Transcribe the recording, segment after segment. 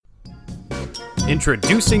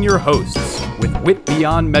Introducing your hosts with wit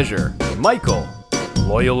beyond measure, Michael,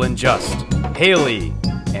 loyal and just, Haley,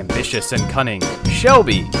 ambitious and cunning,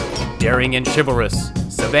 Shelby, daring and chivalrous,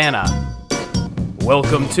 Savannah.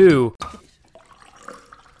 Welcome to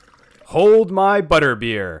Hold My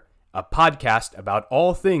Butterbeer, a podcast about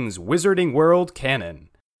all things Wizarding World canon.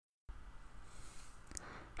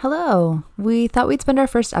 Hello. We thought we'd spend our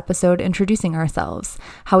first episode introducing ourselves,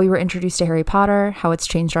 how we were introduced to Harry Potter, how it's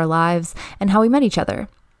changed our lives, and how we met each other.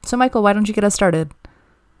 So Michael, why don't you get us started?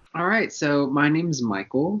 All right, so my name is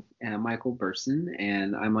Michael Burson,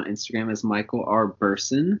 and I'm on Instagram as Michael R.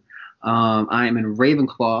 Burson. I am in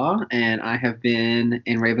Ravenclaw, and I have been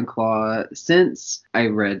in Ravenclaw since I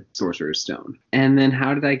read Sorcerer's Stone. And then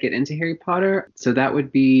how did I get into Harry Potter? So that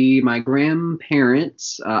would be my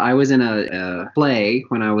grandparents. I was in a play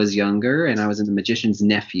when I was younger, and I was in The Magician's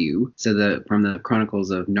Nephew, from the Chronicles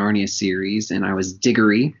of Narnia series, and I was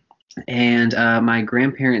Diggory. And my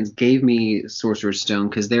grandparents gave me Sorcerer's Stone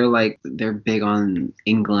because they're big on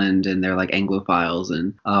England and they're like Anglophiles,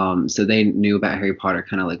 and so they knew about Harry Potter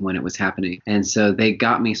kind of like when it was happening. And so they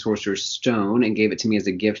got me Sorcerer's Stone and gave it to me as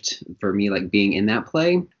a gift for me like being in that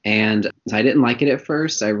play. And so I didn't like it at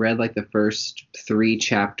first. I read like the first 3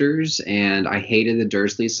 chapters and I hated the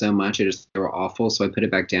Dursleys so much. They were awful, so I put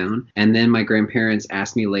it back down. And then my grandparents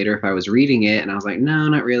asked me later if I was reading it, and I was like, no,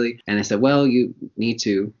 not really. And they said, well, you need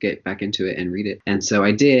to get back into it and read it. And so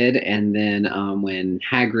I did. And then when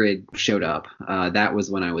Hagrid showed up, that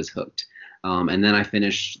was when I was hooked. And then I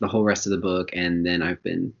finished the whole rest of the book, and then I've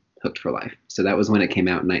been hooked for life. So that was when it came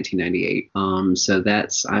out in 1998. So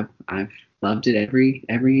that's I've loved it every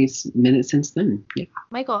minute since then. Yeah.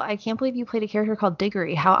 Michael, I can't believe you played a character called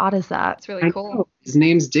Diggory. How odd is that? It's really cool. Know. His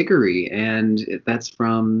name's Diggory, and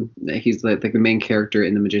he's like the main character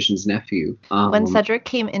in The Magician's Nephew. When Cedric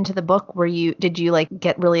came into the book, did you like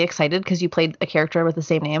get really excited because you played a character with the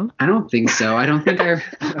same name? I don't think so. I don't think I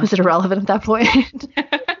Was it irrelevant at that point?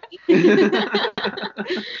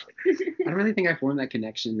 I don't really think I formed that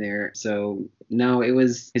connection there. So no,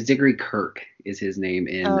 it's Diggory Kirk is his name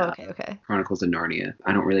in okay. Chronicles of Narnia.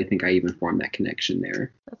 I don't really think I even formed that connection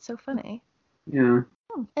there. That's so funny. Yeah.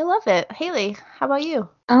 I love it. Haley, how about you?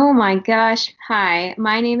 Oh my gosh. Hi,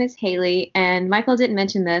 my name is Haley, and Michael didn't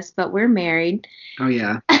mention this, but we're married. Oh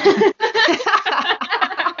yeah.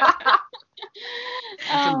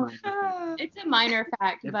 It's a minor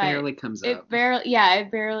fact, it but barely comes up.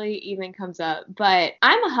 It barely even comes up. But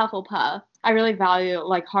I'm a Hufflepuff. I really value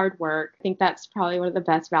like hard work. I think that's probably one of the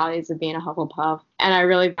best values of being a Hufflepuff. And I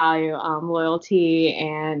really value loyalty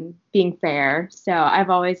and being fair. So I've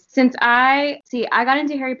always, I got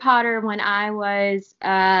into Harry Potter when I was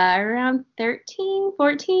around 13,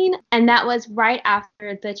 14. And that was right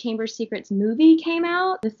after the Chamber of Secrets movie came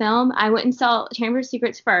out, the film. I went and saw Chamber of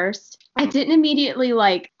Secrets first. I didn't immediately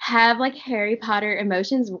have Harry Potter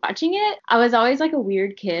emotions watching it. I was always a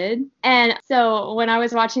weird kid. And so when I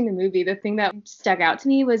was watching the movie, the thing that stuck out to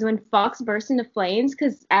me was when Fawkes burst into flames,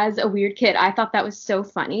 because as a weird kid, I thought that was so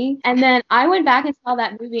funny. And then I went back and saw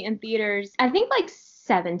that movie in theaters, I think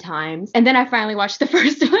 7 times. And then I finally watched the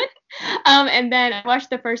first one. And then I watched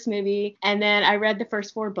the first movie, and then I read the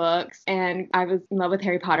first 4 books, and I was in love with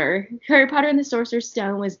Harry Potter. Harry Potter and the Sorcerer's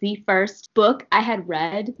Stone was the first book I had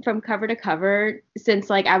read from cover to cover since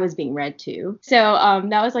I was being read to. So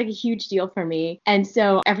that was a huge deal for me. And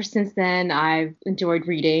so ever since then, I've enjoyed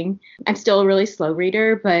reading. I'm still a really slow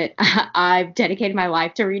reader, but I've dedicated my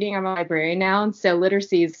life to reading. I'm a librarian now, and so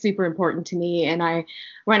literacy is super important to me. And I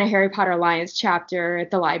run a Harry Potter Alliance chapter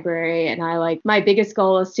at the library, and my biggest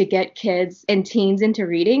goal is to get kids and teens into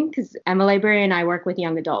reading, because I'm a librarian and I work with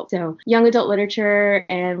young adults. So young adult literature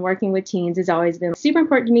and working with teens has always been super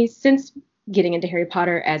important to me since getting into Harry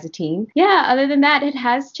Potter as a teen. Yeah, other than that, it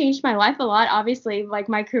has changed my life a lot. Obviously,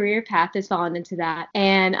 my career path has fallen into that.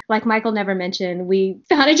 And like Michael never mentioned, we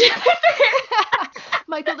found each other.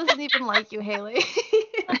 Michael doesn't even like you, Haley.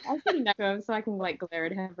 I said enough to him so I can glare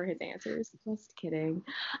at him for his answers. Just kidding.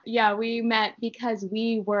 Yeah, we met because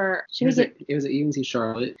we were. It was at UNC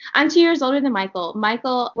Charlotte. I'm 2 years older than Michael.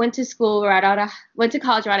 Michael went to college right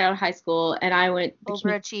out of high school, and I went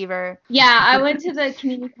overachiever. Yeah, I went to the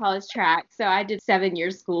community college track, so I did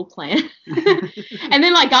 7-year school plan, and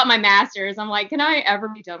then got my master's. I'm can I ever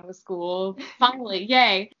be done with school? Finally,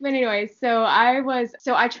 yay! But anyway, so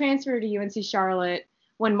I transferred to UNC Charlotte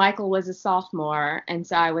when Michael was a sophomore, and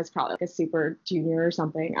so I was probably a super junior or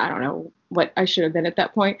something. I don't know what I should have been at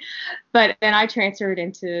that point. But then I transferred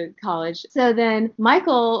into college. So then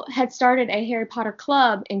Michael had started a Harry Potter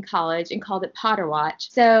club in college and called it Potter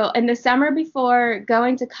Watch. So in the summer before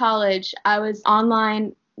going to college, I was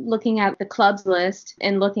online looking at the clubs list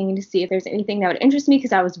and looking to see if there's anything that would interest me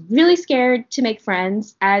because I was really scared to make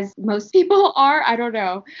friends, as most people are. I don't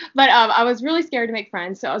know. But I was really scared to make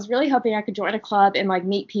friends. So I was really hoping I could join a club and like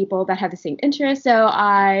meet people that had the same interests. So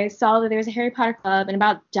I saw that there was a Harry Potter club and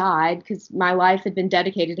about died because my life had been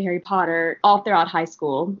dedicated to Harry Potter all throughout high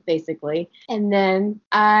school, basically. And then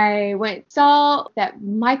I saw that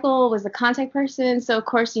Michael was the contact person. So of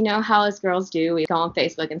course, you know how us girls do. We go on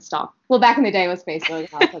Facebook and stalk. Well, back in the day it was Facebook.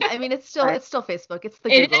 I mean, it's still Facebook. It's the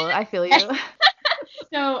Google. I feel you.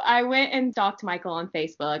 So I went and stalked Michael on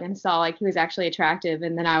Facebook and saw like he was actually attractive.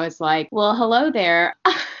 And then I was like, well, hello there.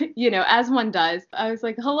 As one does. I was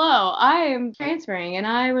like, hello, I am transferring and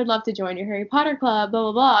I would love to join your Harry Potter club, blah,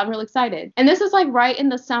 blah, blah. I'm real excited. And this was like right in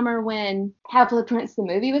the summer when Half-Blood Prince, the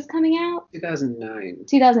movie, was coming out.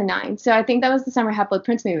 2009. So I think that was the summer Half-Blood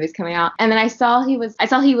Prince movie was coming out. And then I saw he was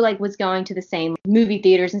going to the same movie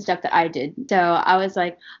theaters and stuff that I did. So I was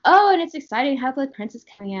like, oh, and it's exciting. Half-Blood Prince is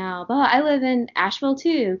coming out. But I live in Asheville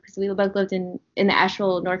too, because we both lived in the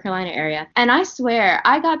Asheville, North Carolina area. And I swear,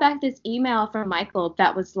 I got back this email from Michael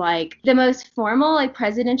that was like the most formal, like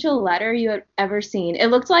presidential letter you had ever seen. It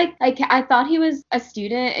looked like I thought he was a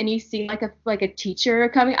student and you see like a teacher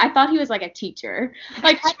coming. I thought he was like a teacher.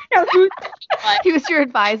 Like I don't know who he was your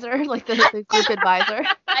advisor, like the group advisor.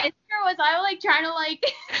 Was I like trying to like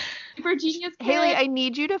super genius kid? Haley, I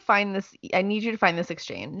need you to find this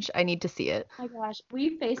exchange. I need to see it. Oh my gosh,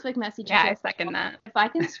 we Facebook message. Yeah, I second that. If I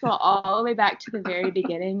can scroll all the way back to the very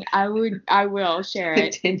beginning, I will share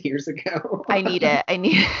it. 10 years ago. I need it.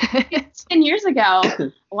 It's 10 years ago.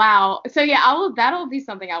 Wow. So yeah, that'll be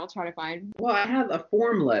something I will try to find. Well, I have a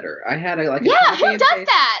form letter. I had a who does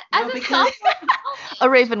that? As a sophomore. A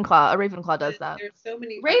Ravenclaw does that. There's so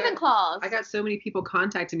many Ravenclaws. I got so many people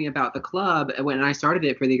contacting me about the club when I started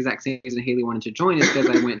it for the exact same reason Haley wanted to join, is because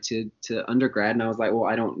I went to undergrad and I was like, well,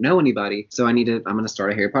 I don't know anybody, so I'm going to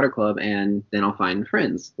start a Harry Potter club and then I'll find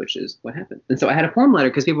friends, which is what happened. And so I had a form letter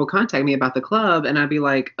because people contact me about the club and I'd be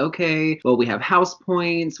like, okay, well, we have house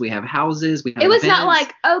points, we have houses, we have events. Not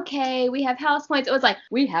like, okay, we have house points. It was like,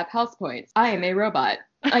 we have house points. I am a robot.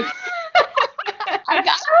 Like, I would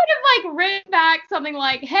have like written back something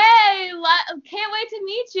like, hey, can't wait to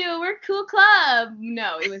meet you. We're a cool club.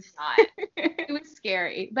 No, it was not. It was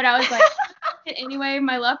scary. But I was like, anyway,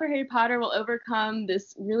 my love for Harry Potter will overcome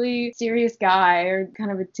this really serious guy or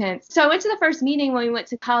kind of intense. So I went to the first meeting when we went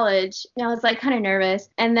to college and I was like kind of nervous.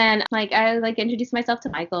 And then like I like introduced myself to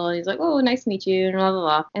Michael and he's like, oh, nice to meet you and blah, blah,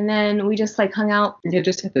 blah. And then we just like hung out. Yeah,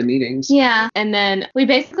 just at the meetings. Yeah. And then we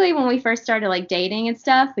basically, when we first started like dating and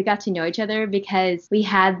stuff, we got to know each other because we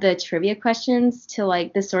had the trivia questions to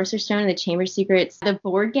like the Sorcerer's Stone and the Chamber of Secrets, the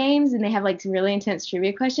board games, and they have like some really intense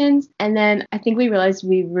trivia questions. And then I think we realized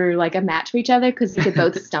we were like a match for each other because we could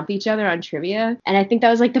both stump each other on trivia. And I think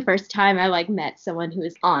that was like the first time I like met someone who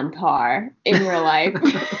was on par in real life.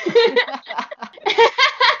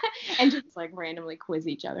 And just like randomly quiz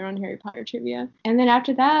each other on Harry Potter trivia. And then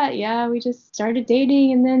after that, yeah, we just started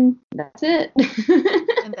dating and then that's it.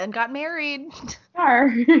 And then got married.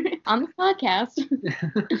 On the podcast.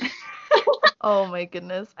 Oh my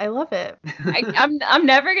goodness. I love it. I'm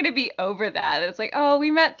never going to be over that. It's like, oh,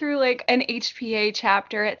 we met through like an HPA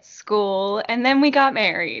chapter at school and then we got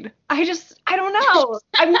married. I don't know.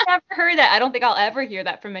 I've never heard that. I don't think I'll ever hear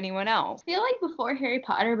that from anyone else. I feel like before Harry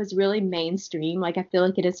Potter was really mainstream, like I feel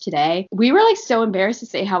like it is today, we were like so embarrassed to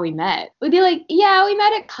say how we met. We'd be like, yeah, we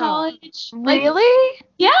met at college. Really? Like,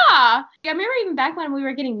 yeah. I remember even back when we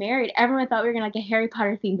were getting married, everyone thought we were going to like a Harry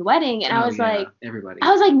Potter themed wedding. And I was like, everybody. I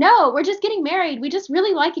was like, no, we're just getting married. We just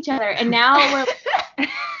really like each other. And now we're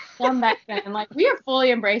back then, like we are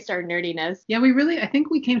fully embraced our nerdiness. Yeah, I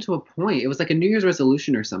think we came to a point. It was like a New Year's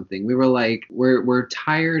resolution or something. We were like, we're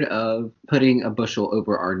tired of putting a bushel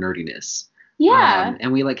over our nerdiness. Yeah.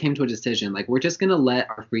 And we like came to a decision, like we're just gonna let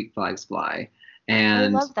our freak flags fly.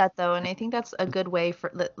 And I love that though, and I think that's a good way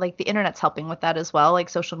for like the internet's helping with that as well, like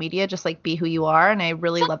social media, just like be who you are, and I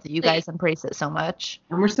really love that you guys embrace it so much.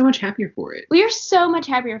 And we're so much happier for it. We are so much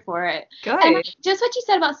happier for it. Good. And just what you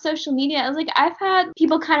said about social media, I was like, I've had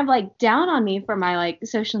people kind of like down on me for my like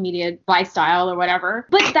social media lifestyle or whatever,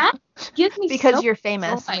 but that gives me because you're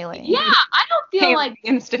famous, Haley. Yeah, I don't feel like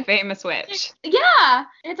Insta famous witch. Yeah,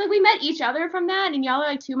 and it's like we met each other from that, and y'all are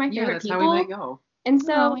like two of my favorite that's people. how we met y'all. And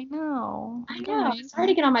so I know. I know. It's hard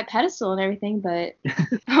to get on my pedestal and everything, but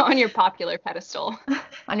On your popular pedestal.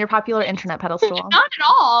 On your popular internet pedestal. not at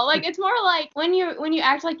all. Like it's more like when you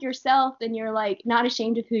act like yourself and you're like not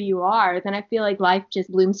ashamed of who you are, then I feel like life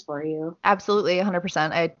just blooms for you. Absolutely,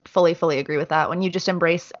 100%. I fully agree with that. When you just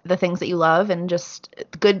embrace the things that you love and just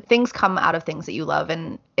good things come out of things that you love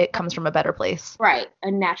and it comes from a better place. Right.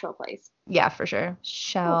 A natural place. Yeah, for sure.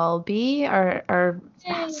 Shelby, our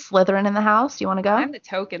Slytherin in the house. You want to go? I'm the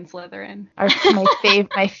token Slytherin.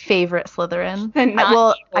 My favorite Slytherin. The not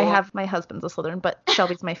Well, evil. I have my husband's a Slytherin, but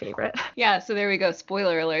Shelby's my favorite. Yeah, so there we go.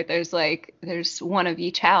 Spoiler alert. There's one of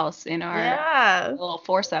each house in our little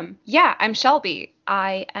foursome. Yeah, I'm Shelby.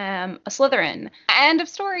 I am a Slytherin. End of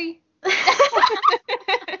story.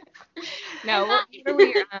 No,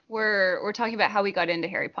 we're talking about how we got into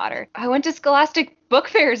Harry Potter. I went to Scholastic book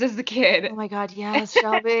fairs as a kid. Oh my God, yes,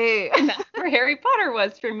 Shelby. And that's where Harry Potter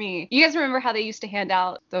was for me. You guys remember how they used to hand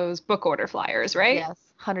out those book order flyers, right? Yes,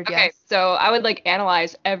 100 Okay, yes. so I would like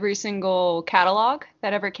analyze every single catalog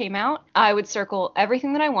that ever came out. I would circle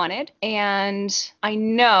everything that I wanted, and I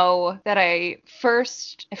know that I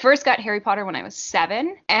first got Harry Potter when I was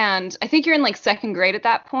 7, and I think you're in like 2nd grade at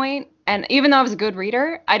that point. And even though I was a good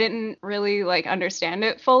reader, I didn't really like understand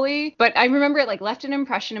it fully. But I remember it like left an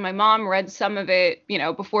impression, and my mom read some of it,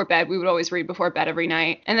 before bed. We would always read before bed every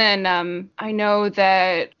night. And then I know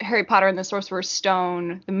that Harry Potter and the Sorcerer's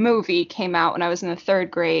Stone, the movie, came out when I was in the 3rd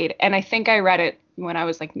grade. And I think I read it when I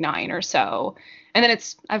was like 9 or so. And then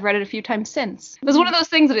I've read it a few times since. It was one of those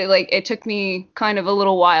things that it took me kind of a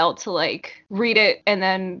little while to like read it and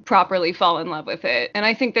then properly fall in love with it. And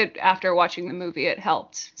I think that after watching the movie, it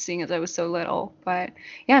helped, seeing as I was so little. But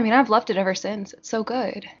yeah, I mean, I've loved it ever since. It's so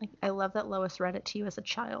good. I love that Lois read it to you as a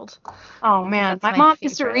child. Oh man, That's my my mom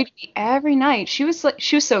used to favorite. read it every night. She was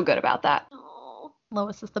so good about that. Oh.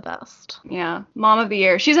 Lois is the best. Yeah, Mom of the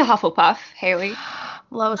Year. She's a Hufflepuff, Haley.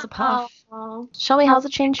 Lois a puff. Oh. Shelby, how's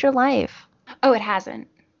it changed your life? Oh, it hasn't.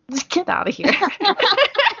 Get out of here.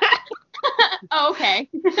 Oh, okay.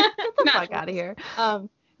 Get the fuck out of here.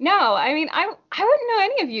 No, I mean, I wouldn't know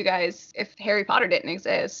any of you guys if Harry Potter didn't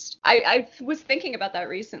exist. I was thinking about that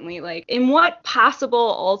recently. Like, in what possible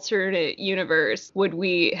alternate universe would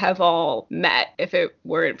we have all met if it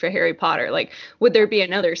weren't for Harry Potter? Like, would there be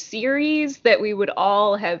another series that we would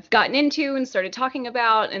all have gotten into and started talking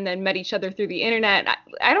about and then met each other through the internet?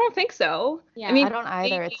 I don't think so. Yeah, I mean, I don't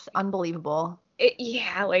either. It's unbelievable.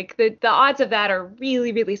 yeah, like the odds of that are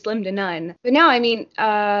really, really slim to none. But no, I mean,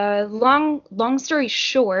 long story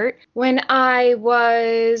short, when I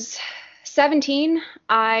was 17,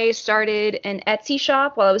 I started an Etsy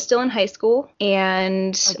shop while I was still in high school,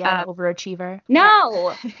 and Again, overachiever.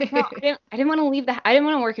 no, I didn't want to leave I didn't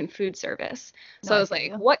want to work in food service. So No, I was I like,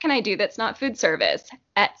 feel you. what can I do that's not food service?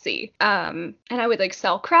 Etsy. And I would like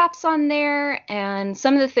sell crafts on there, and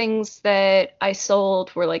some of the things that I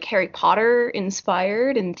sold were like Harry Potter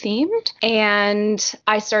inspired and themed. And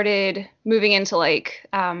I started moving into like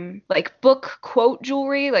book quote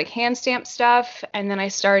jewelry, like hand stamped stuff, and then I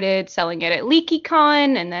started selling it at LeakyCon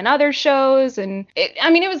and then other shows, and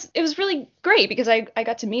it was really great because I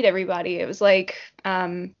got to meet everybody. It was like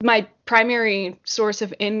my primary source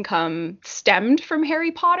of income stemmed from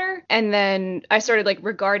Harry Potter, and then I started like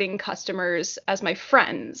regarding customers as my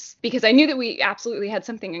friends because I knew that we absolutely had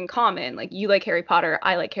something in common. Like, you like Harry Potter,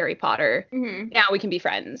 I like Harry Potter. Mm-hmm. Now we can be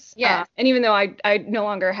friends. Yeah. And even though I no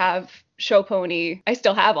longer have Show Pony, I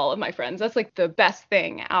still have all of my friends. That's like the best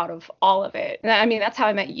thing out of all of it. And I mean, that's how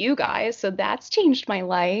I met you guys, so that's changed my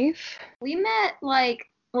life. We met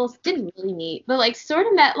didn't really meet, but sort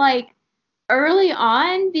of met early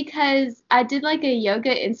on because I did a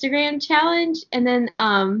yoga Instagram challenge, and then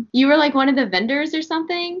you were one of the vendors or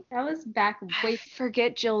something. That was back I way.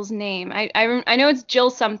 forget Jill's name. I know it's Jill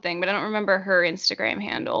something, but I don't remember her Instagram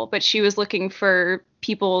handle. But she was looking for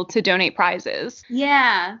people to donate prizes.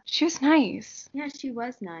 Yeah. She was nice. Yeah, she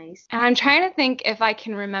was nice. And I'm trying to think if I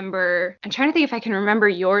can remember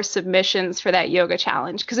your submissions for that yoga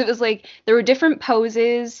challenge, because it was there were different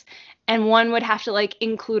poses. And one would have to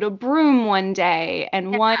include a broom one day,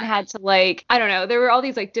 and one had to I don't know, there were all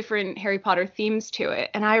these different Harry Potter themes to it.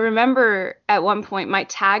 And I remember at one point my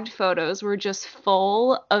tagged photos were just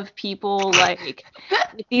full of people with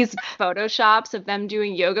these photoshops of them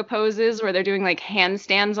doing yoga poses where they're doing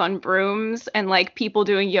handstands on brooms, and people people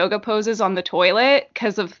doing yoga poses on the toilet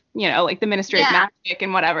because of, the Ministry of Magic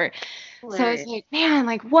and whatever. Hilarious. So I was like,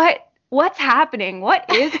 man, what's happening? What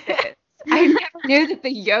is this? I never knew that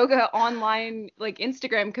the yoga online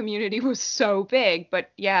Instagram community was so big,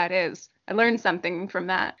 but yeah, it is. I learned something from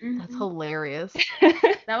that. That's hilarious.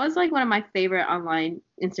 That was like one of my favorite online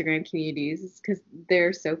Instagram communities because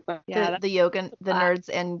they're so fun. Yeah, the nerds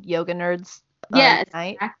and yoga nerds. Yes,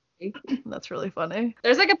 Night. exactly. That's really funny.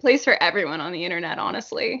 There's like a place for everyone on the internet,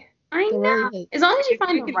 honestly. I There know. really is. As long as you If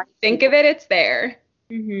find you the can right think of it, it's there.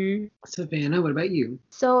 Mm-hmm. Savannah, what about you?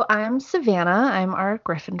 So I'm Savannah. I'm our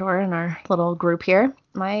Gryffindor in our little group here.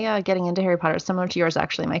 My getting into Harry Potter is similar to yours,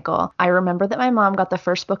 actually, Michael. I remember that my mom got the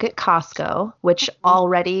first book at Costco, which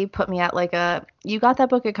already put me at like you got that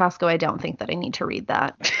book at Costco. I don't think that I need to read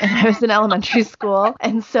that. And I was in elementary school.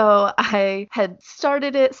 And so I had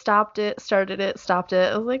started it, stopped it, started it, stopped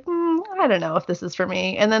it. I was like, I don't know if this is for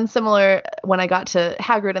me. And then similar, when I got to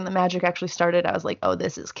Hagrid and the magic actually started, I was like, oh,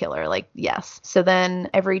 this is killer. Like, yes. So then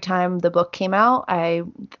every time the book came out, I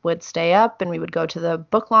would stay up and we would go to the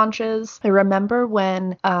book launches. I remember when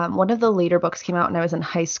one of the later books came out and I was in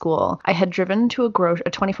high school, I had driven to a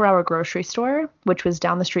 24-hour grocery store, which was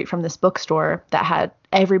down the street from this bookstore that had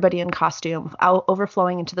everybody in costume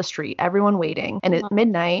overflowing into the street, everyone waiting. And at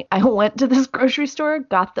midnight, I went to this grocery store,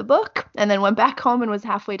 got the book, and then went back home and was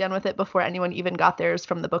halfway done with it before anyone even got theirs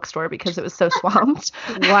from the bookstore because it was so swamped.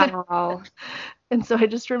 Wow. And so I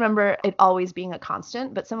just remember it always being a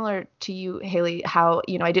constant, but similar to you, Haley, how,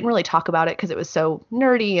 I didn't really talk about it because it was so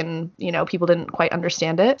nerdy and, people didn't quite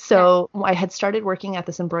understand it. So I had started working at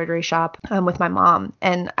this embroidery shop with my mom.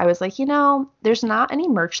 And I was like, there's not any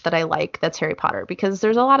merch that I like that's Harry Potter because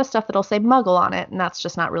there's a lot of stuff that'll say Muggle on it. And that's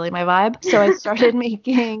just not really my vibe. So I started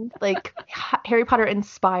making like Harry Potter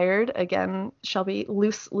inspired, again, Shelby,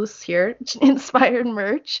 loose here, inspired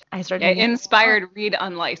merch. I started making inspired, read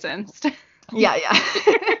unlicensed. Yeah.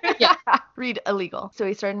 Read illegal. So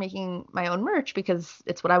I started making my own merch because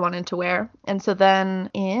it's what I wanted to wear. And so then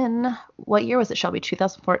in what year was it, Shelby?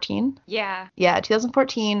 2014? Yeah. Yeah,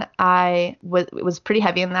 2014. It was pretty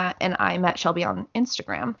heavy in that. And I met Shelby on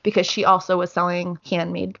Instagram because she also was selling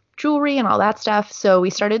handmade jewelry and all that stuff. So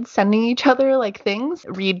we started sending each other like things,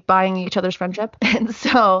 buying each other's friendship. And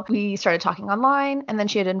so we started talking online. And then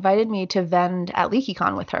she had invited me to vend at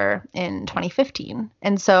LeakyCon with her in 2015.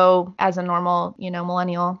 And so as a normal,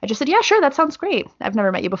 millennial, I just said, yeah, sure, that sounds great. I've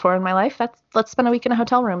never met you before in my life. Let's spend a week in a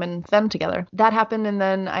hotel room and vend together. That happened. And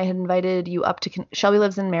then I had invited you up to, Shelby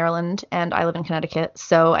lives in Maryland and I live in Connecticut.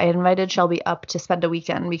 So I had invited Shelby up to spend a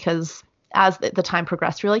weekend because as the time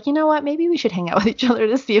progressed, we were like, you know what, maybe we should hang out with each other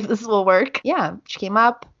to see if this will work. Yeah, she came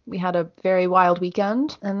up. We had a very wild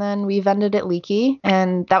weekend, and then we vended at Leaky,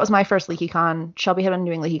 and that was my first LeakyCon. Shelby had been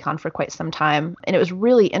doing LeakyCon for quite some time, and it was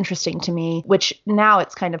really interesting to me, which now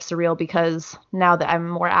it's kind of surreal because now that I'm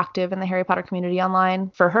more active in the Harry Potter community online,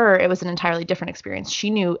 for her, it was an entirely different experience. She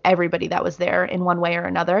knew everybody that was there in one way or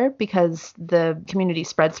another because the community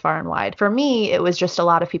spreads far and wide. For me, it was just a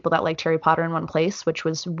lot of people that liked Harry Potter in one place, which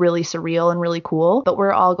was really surreal and really cool, but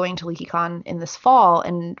we're all going to LeakyCon in this fall,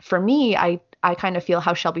 and for me, I kind of feel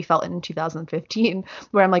how Shelby felt in 2015,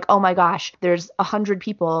 where I'm like, oh my gosh, there's 100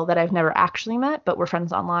 people that I've never actually met, but we're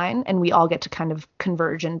friends online, and we all get to kind of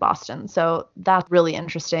converge in Boston. So that's really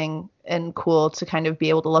interesting and cool to kind of be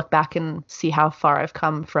able to look back and see how far I've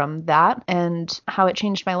come from that and how it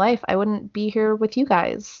changed my life. I wouldn't be here with you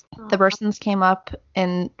guys. The Bursons came up,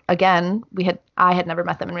 and again, I had never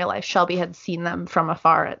met them in real life. Shelby had seen them from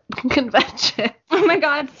afar at convention. Oh my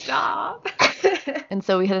God, stop. And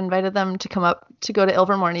so we had invited them to come up to go to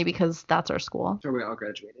Ilvermorny because that's our school Where we all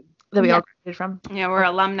graduated. that we all graduated from. Yeah, we're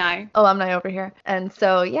alumni. Alumni over here. And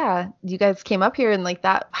so, yeah, you guys came up here and like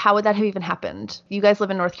that, how would that have even happened? You guys live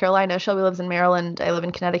in North Carolina. Shelby lives in Maryland. I live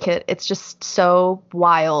in Connecticut. It's just so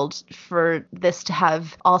wild for this to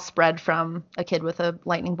have all spread from a kid with a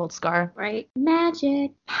lightning bolt scar. Right.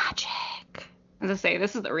 Magic. As I say,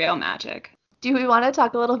 this is the real magic. Do we want to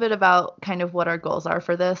talk a little bit about kind of what our goals are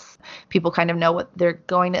for this? People kind of know what they're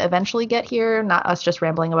going to eventually get here, not us just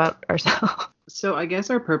rambling about ourselves. So I guess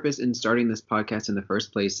our purpose in starting this podcast in the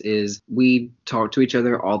first place is we talk to each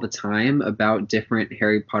other all the time about different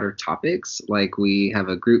Harry Potter topics. Like we have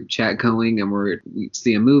a group chat going and we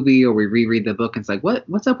see a movie or we reread the book and it's like,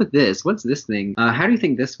 what's up with this? What's this thing? How do you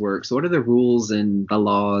think this works? What are the rules and the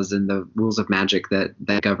laws and the rules of magic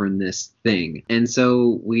that govern this thing? And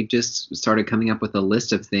so we just started coming up with a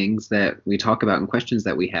list of things that we talk about and questions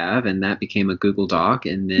that we have, and that became a Google Doc.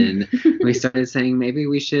 And then we started saying maybe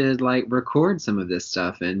we should like record some of this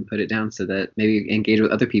stuff and put it down so that maybe engage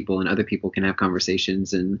with other people and other people can have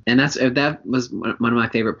conversations. And that was one of my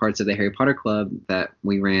favorite parts of the Harry Potter Club that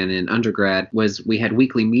we ran in undergrad. Was we had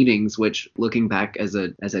weekly meetings, which looking back as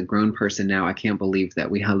a grown person now, I can't believe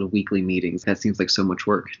that we held weekly meetings. That seems like so much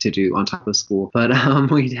work to do on top of school. But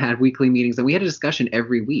we had weekly meetings and we had a discussion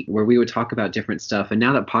every week where we would talk about different stuff. And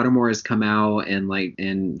now that Pottermore has come out and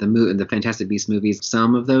the Fantastic Beasts movies,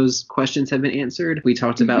 some of those questions have been answered. We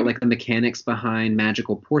talked about like the mechanics behind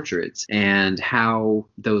magical portraits and how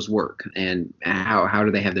those work and how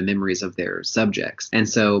do they have the memories of their subjects. And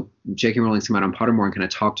so J.K. Rowling's come out on Pottermore and kind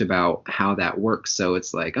of talked about how that works. So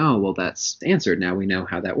it's like, oh, well, that's answered. Now we know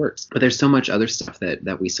how that works. But there's so much other stuff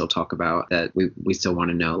that we still talk about that we still want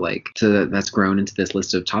to know, like that's grown into this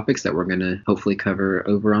list of topics that we're going to hopefully cover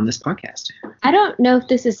over on this podcast. I don't know if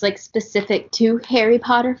this is like specific to Harry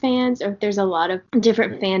Potter fans or if there's a lot of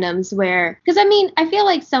different fandoms where, because I mean, I feel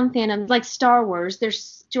like some fandoms, like Star Wars,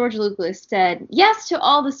 there's George Lucas said yes to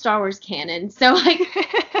all the Star Wars canon. So like,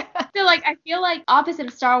 I feel like opposite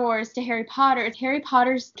of Star Wars to Harry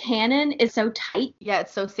Potter's canon is so tight. Yeah,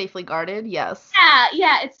 it's so safely guarded. Yes.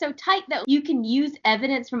 Yeah, it's so tight that you can use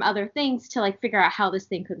evidence from other things to like figure out how this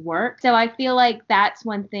thing could work. So I feel like that's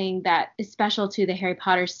one thing that is special to the Harry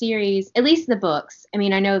Potter series, at least the books. I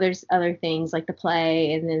mean, I know there's other things like the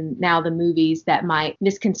play and then now the movies that might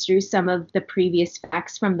misconstrue some of the previous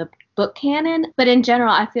facts from the book canon. But in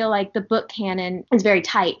general, I feel like the book canon is very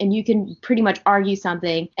tight and you can pretty much argue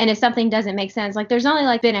something. And if something doesn't make sense, like there's only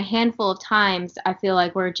like been a handful of times I feel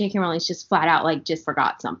like where J.K. Rowling's just flat out like just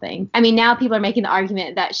forgot something. I mean, now people are making the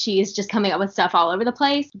argument that she is just coming up with stuff all over the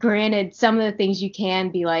place. Granted, some of the things you can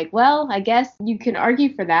be like, well, I guess you can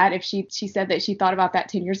argue for that if she said that she thought about that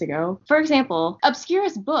 10 years ago. For example,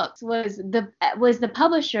 Obscurus Books was the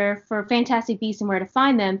publisher for Fantastic Beasts and Where to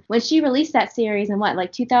Find Them when she released that series in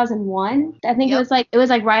like 2001. I think Yep. it was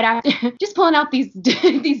like right after just pulling out these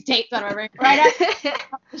dates on my brain. Right after she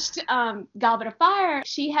published Goblet of Fire,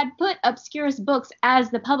 she had put Obscurus Books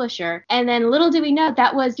as the publisher, and then little did we know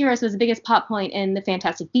that Obscurus was the biggest plot point in the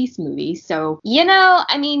Fantastic Beasts movie. So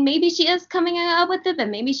I mean, maybe she is coming up with it, but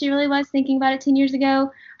maybe she really was thinking about it 10 years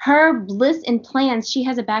ago. Her list and plans, she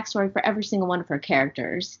has a backstory for every single one of her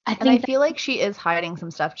characters. I feel like she is hiding some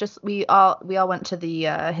stuff. Just we all went to the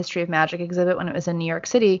History of Magic exhibit when it was in New York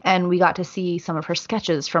City, and we got to see some of her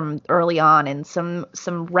sketches from early on and some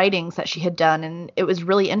writings that she had done, and it was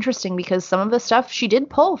really interesting because some of the stuff she did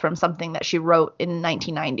pull from something that she wrote in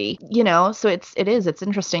 1990. So it's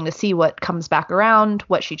interesting to see what comes back around,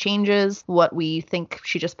 what she changes, what we think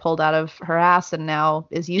she just pulled out of her ass and now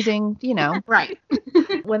is using. Right.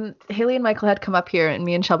 When Haley and Michael had come up here and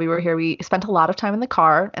me and Shelby were here, we spent a lot of time in the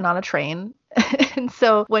car and on a train. And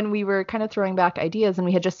so when we were kind of throwing back ideas and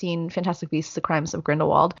we had just seen Fantastic Beasts, The Crimes of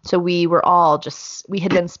Grindelwald, so we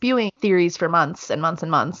had been spewing theories for months and months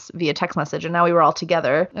and months via text message, and now we were all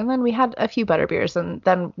together. And then we had a few butterbeers, and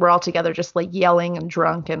then we're all together just like yelling and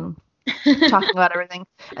drunk and talking about everything.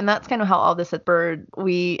 And that's kind of how all this had bird.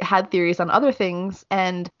 We had theories on other things,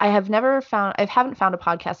 and I haven't found a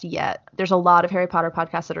podcast yet. There's a lot of Harry Potter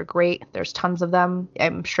podcasts that are great. There's tons of them.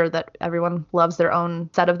 I'm sure that everyone loves their own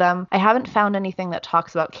set of them. I haven't found anything that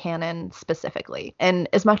talks about canon specifically. And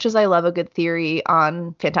as much as I love a good theory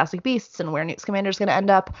on Fantastic Beasts and where Newt Scamander's going to end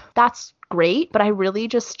up, that's great, but I really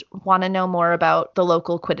just want to know more about the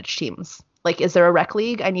local Quidditch teams. Like, is there a rec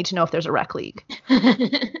league? I need to know if there's a rec league. These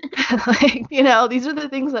are the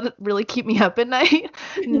things that really keep me up at night.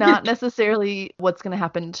 Not necessarily what's going to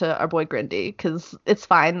happen to our boy Grindy, because it's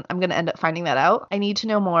fine. I'm going to end up finding that out. I need to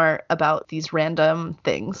know more about these random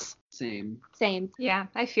things. Same. Yeah,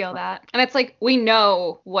 I feel that. And it's like, we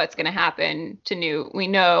know what's going to happen to Newt. We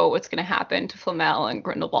know what's going to happen to Flamel and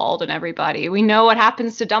Grindelwald and everybody. We know what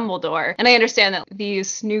happens to Dumbledore. And I understand that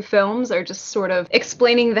these new films are just sort of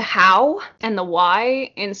explaining the how and the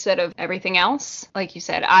why instead of everything else. Like you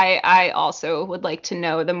said, I also would like to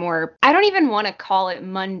know the more, I don't even want to call it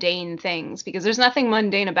mundane things because there's nothing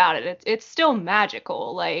mundane about it. It's still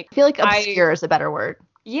magical. Like, I feel like obscure is a better word.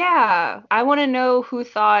 Yeah, I want to know who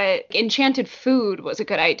thought enchanted food was a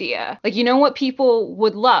good idea. Like, what people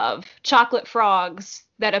would love? Chocolate frogs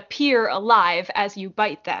that appear alive as you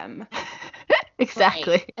bite them.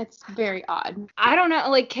 Exactly. Right. It's very odd. I don't know,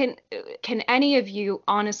 like, can any of you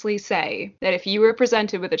honestly say that if you were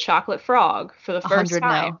presented with a chocolate frog for the first 100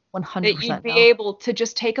 time, no. 100% that you'd be no. able to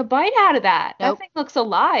just take a bite out of that? Nope. That thing looks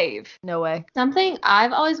alive. No way. Something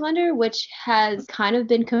I've always wondered, which has kind of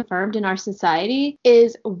been confirmed in our society,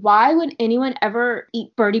 is why would anyone ever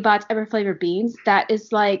eat Birdie Bot's ever flavored beans? That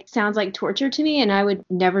is like, sounds like torture to me, and I would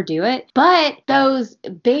never do it. But those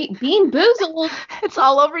Bean Boozled, It's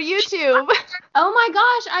all over YouTube. oh my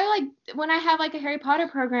gosh, I like, when I have like a Harry Potter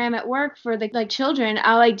program at work for the like children,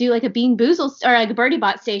 I'll like do like a Bean Boozled or like a Birdie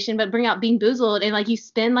Bot station, but bring out Bean Boozled, and like you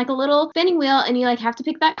spin like a little spinning wheel and you like have to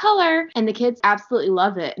pick that color, and the kids absolutely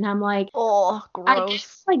love it. And I'm like, Oh, I gross.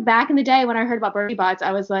 guess, like back in the day when I heard about Birdie Bots,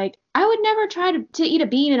 I was like, I would never try to eat a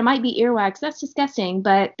bean, and it might be earwax. That's disgusting,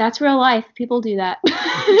 but that's real life. People do that.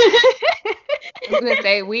 I was gonna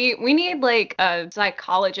say we need like a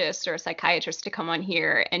psychologist or a psychiatrist to come on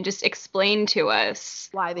here and just explain to us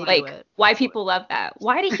Why they like do it. why people love that.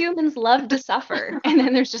 Why do humans love to suffer? And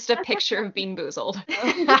then there's just a picture of Bean Boozled.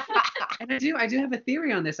 And I do have a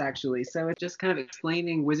theory on this actually. So it's just kind of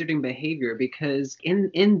explaining wizarding behavior, because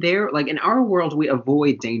in their, like in our world, we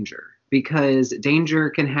avoid danger, because danger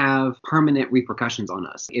can have permanent repercussions on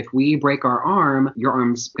us. If we break our arm, your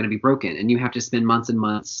arm's going to be broken and you have to spend months and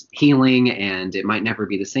months healing, and it might never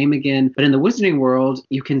be the same again. But in the wizarding world,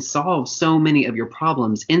 you can solve so many of your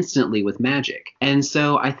problems instantly with magic. And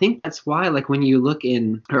so I think that's why, like when you look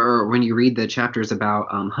in, or when you read the chapters about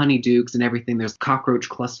honeydukes and everything, there's cockroach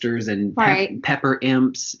clusters and Right. pepper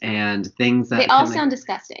imps and things that They all can, sound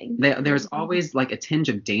disgusting. there's always like a tinge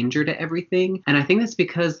of danger to everything. And I think that's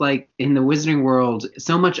because like in the wizarding world,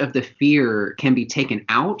 so much of the fear can be taken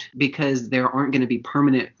out because there aren't going to be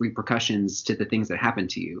permanent repercussions to the things that happen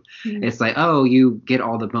to you. Mhm. It's like, oh, you get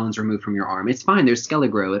all the bones removed from your arm. It's fine. There's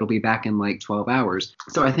Skelligro. It'll be back in like 12 hours.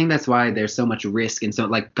 So I think that's why there's so much risk. And so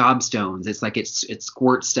like gobstones, it's like it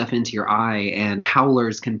squirts stuff into your eye, and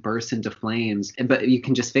howlers can burst into flames, but you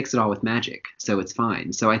can just fix it all with magic. So it's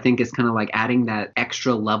fine. So I think it's kind of like adding that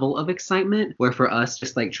extra level of excitement, where for us,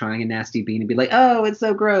 just like trying a nasty bean and be like, oh, it's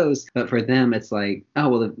so gross. But for them, it's like, oh,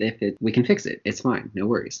 well, if we can fix it, it's fine. No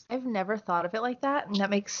worries. I've never thought of it like that, and that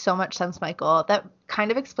makes so much sense, Michael. That kind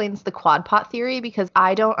of explains the quad pot theory, because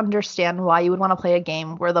I don't understand why you would want to play a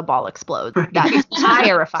game where the ball explodes. That's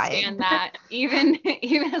terrifying. Understand that. Even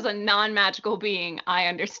as a non-magical being, I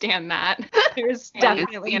understand that. There's Yeah,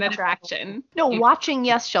 definitely an attraction. No, watching,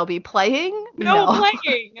 yes, Shelby. Playing?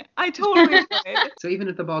 Playing. I totally would. So even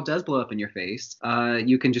if the ball does blow up in your face,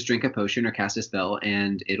 you can just drink a potion or cast a spell,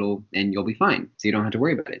 and you'll be fine. So you don't have to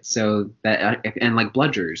worry about it. So that and like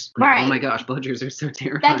bludgers. Right. Oh my gosh, bludgers are so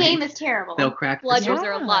terrifying. That game is terrible. They'll crack. Bludgers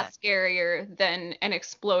are a Yeah. lot scarier than an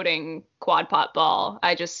exploding quad pot ball.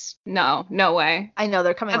 I just no way. I know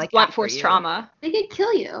they're coming That's like blunt after force you. trauma. They could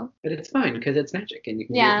kill you. But it's fine because it's magic, and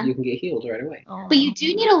Yeah. you can get healed right away. Oh. But you do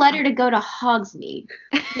need a letter to go to Hogsmeade.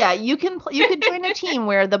 Yeah, you could join a team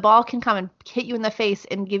where the ball can come and hit you in the face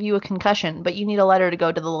and give you a concussion, but you need a letter to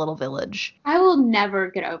go to the little village. I will never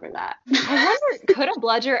get over that. I wonder, could a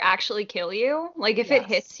bludger actually kill you? Like if it Yes.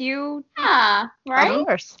 hits you Yeah, right? Of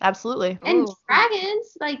course, absolutely. And Ooh.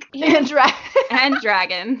 dragons, like, And and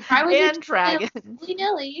dragon. why would you and dragons.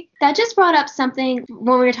 willy-nilly? That just brought up something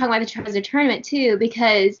when we were talking about the Treasure Tournament too,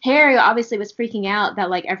 because Harry obviously was freaking out that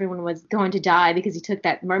like everyone was going to die because he took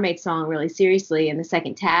that mermaid song really seriously in the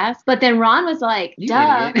second task. But then Ron was like, You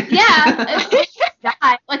duh. idiot. Yeah.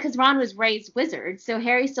 Die. Like, because Ron was raised wizard, so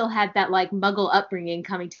Harry still had that like Muggle upbringing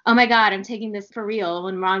coming. Oh my God, I'm taking this for real.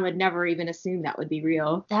 When Ron would never even assume that would be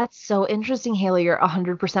real. That's so interesting, Haley. You're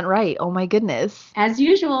 100% right. Oh my goodness. As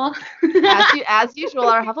usual. As usual,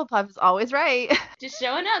 our Hufflepuff is always right. Just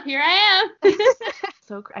showing up. Here I am.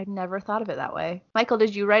 So I never thought of it that way. Michael,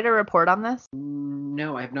 did you write a report on this?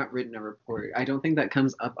 No, I have not written a report. I don't think that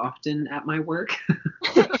comes up often at my work.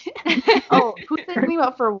 Oh, who's thinking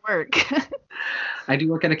about for work? I do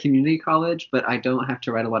work at a community college, but I don't have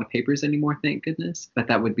to write a lot of papers anymore, thank goodness. But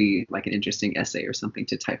that would be like an interesting essay or something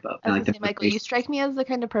to type up. I was like gonna say, Michael, you strike me as the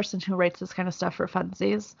kind of person who writes this kind of stuff for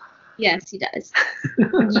funsies. Yes, he does.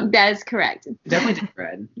 That is correct. Definitely did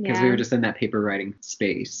Fred, because we Yeah. were just in that paper writing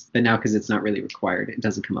space. But now, because it's not really required, it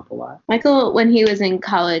doesn't come up a lot. Michael, when he was in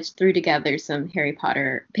college, threw together some Harry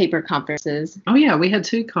Potter paper conferences. Oh yeah, we had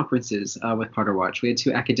 2 conferences with Potter Watch. We had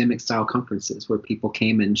 2 academic style conferences where people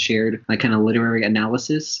came and shared like kind of literary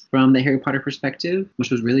analysis from the Harry Potter perspective, which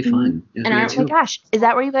was really fun. It was And really aren't Oh my gosh, is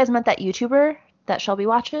that where you guys met that YouTuber that Shelby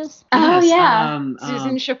watches? Oh, Yes, yeah.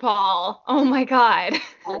 Susan Chapal. Oh my God.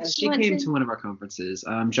 She came to one of our conferences.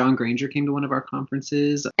 John Granger came to one of our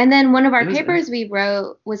conferences. And then one of our It was- papers we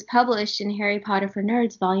wrote was published in Harry Potter for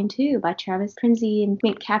Nerds, Volume 2 by Travis Prinzi and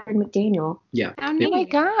Catherine McDaniel. Yeah. How Oh my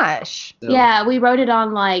neat. gosh. So- Yeah, we wrote it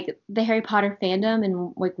on like the Harry Potter fandom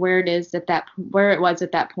and like where it was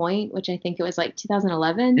at that point, which I think it was like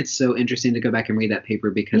 2011. It's so interesting to go back and read that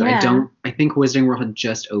paper because Yeah. I think Wizarding World had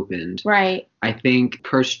just opened. Right. I think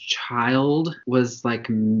Cursed Child was like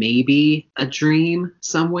maybe a dream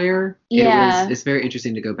somewhere. Yeah. It's very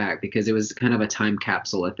interesting to go back because it was kind of a time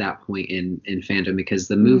capsule at that point in fandom because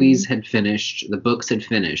the movies had finished, the books had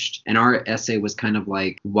finished, and our essay was kind of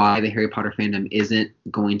like why the Harry Potter fandom isn't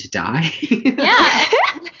going to die. Yeah.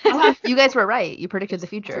 You guys were right. You predicted the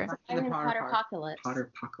future. The Potter Apocalypse.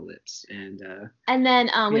 Potter Apocalypse. And And then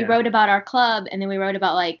we Yeah. wrote about our club, and then we wrote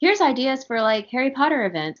about like here's ideas for like Harry Potter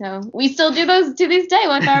events. So we still do those to this day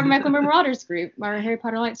with our Mecklenburg Marauders group, our Harry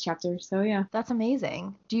Potter Lights chapter. So yeah. That's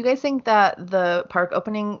amazing. Do you guys think that the park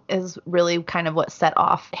opening is really kind of what set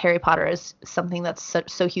off Harry Potter as something that's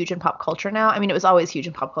so huge in pop culture now? I mean, it was always huge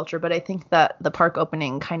in pop culture, but I think that the park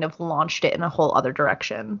opening kind of launched it in a whole other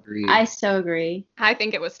direction. I so agree. I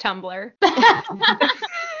think it was Tumblr.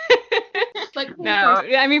 Like No,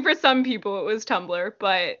 I mean, for some people it was Tumblr,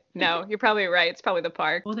 but no, you're probably right. It's probably the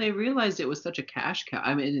park. Well, they realized it was such a cash cow.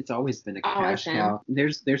 I mean, it's always been a Always cash been. cow.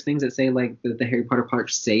 There's things that say like the Harry Potter park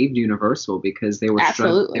saved Universal because they were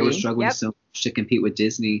Absolutely. struggling Yep. so much to compete with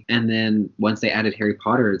Disney. And then once they added Harry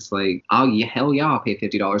Potter, it's like, oh yeah, hell yeah, I'll pay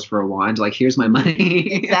 $50 for a wand. Like, here's my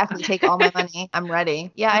money. Exactly. Take all my money. I'm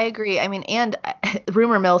ready. Yeah, I agree. I mean, and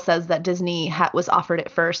rumor mill says that Disney was offered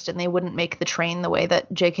it first and they wouldn't make the train the way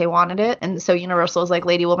that JK wanted it. And so Universal was like,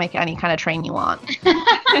 lady, we'll make any kind of train you want.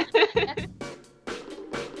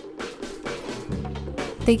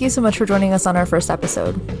 Thank you so much for joining us on our first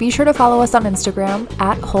episode. Be sure to follow us on Instagram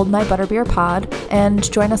 @HoldMyButterbeerPod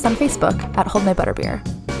and join us on Facebook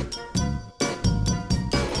 @HoldMyButterbeer.